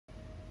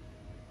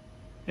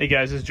Hey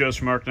guys, this is Joe's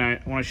from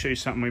Arknight. I want to show you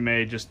something we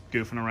made just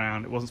goofing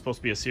around. It wasn't supposed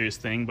to be a serious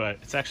thing, but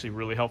it's actually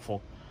really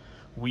helpful.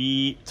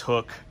 We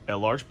took a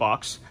large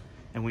box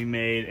and we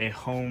made a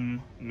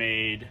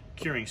homemade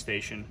curing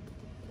station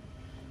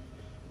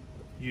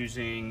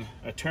using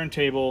a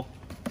turntable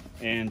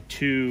and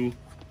two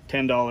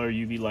 $10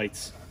 UV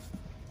lights.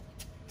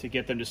 To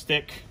get them to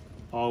stick,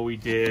 all we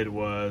did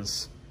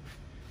was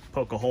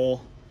poke a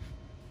hole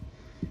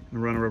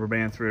and run a rubber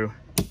band through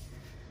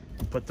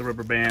and put the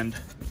rubber band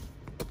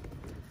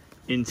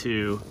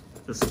into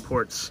the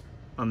supports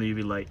on the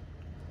UV light.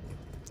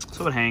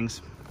 So it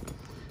hangs,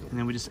 and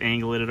then we just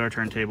angle it at our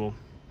turntable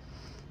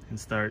and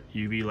start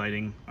UV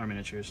lighting our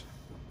miniatures.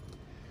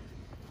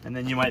 And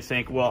then you might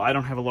think, well, I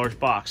don't have a large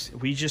box.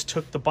 We just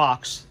took the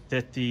box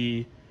that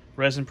the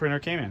resin printer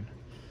came in.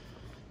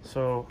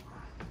 So,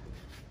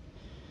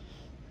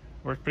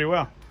 worked pretty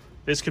well.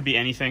 This could be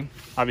anything.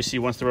 Obviously,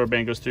 once the rubber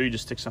band goes through, you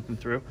just stick something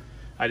through.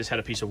 I just had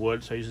a piece of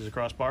wood, so I use it as a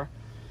crossbar.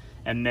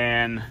 And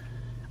then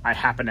I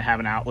happen to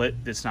have an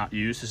outlet that's not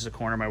used. This is a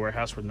corner of my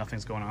warehouse where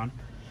nothing's going on.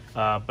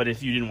 But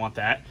if you didn't want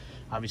that,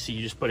 obviously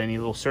you just put any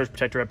little surge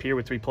protector up here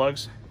with 3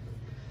 plugs.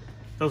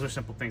 Those are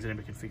simple things that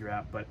anybody can figure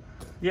out, but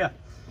yeah.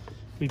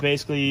 We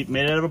basically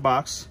made it out of a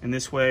box, and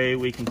this way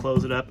we can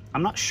close it up.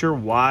 I'm not sure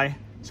why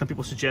some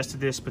people suggested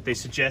this, but they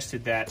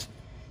suggested that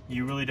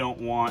you really don't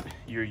want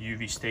your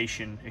UV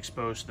station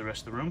exposed to the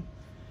rest of the room.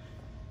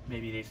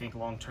 Maybe they think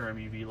long-term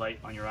UV light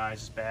on your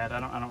eyes is bad. I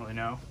don't really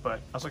know, but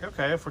I was like,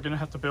 okay, if we're gonna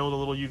have to build a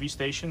little UV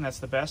station, that's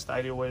the best,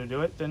 ideal way to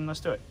do it, then let's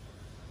do it.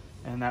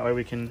 And that way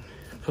we can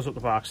close up the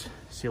box,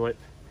 seal it,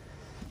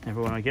 and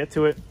when I get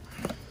to it,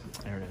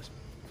 there it is.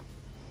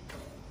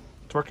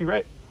 It's working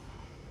great.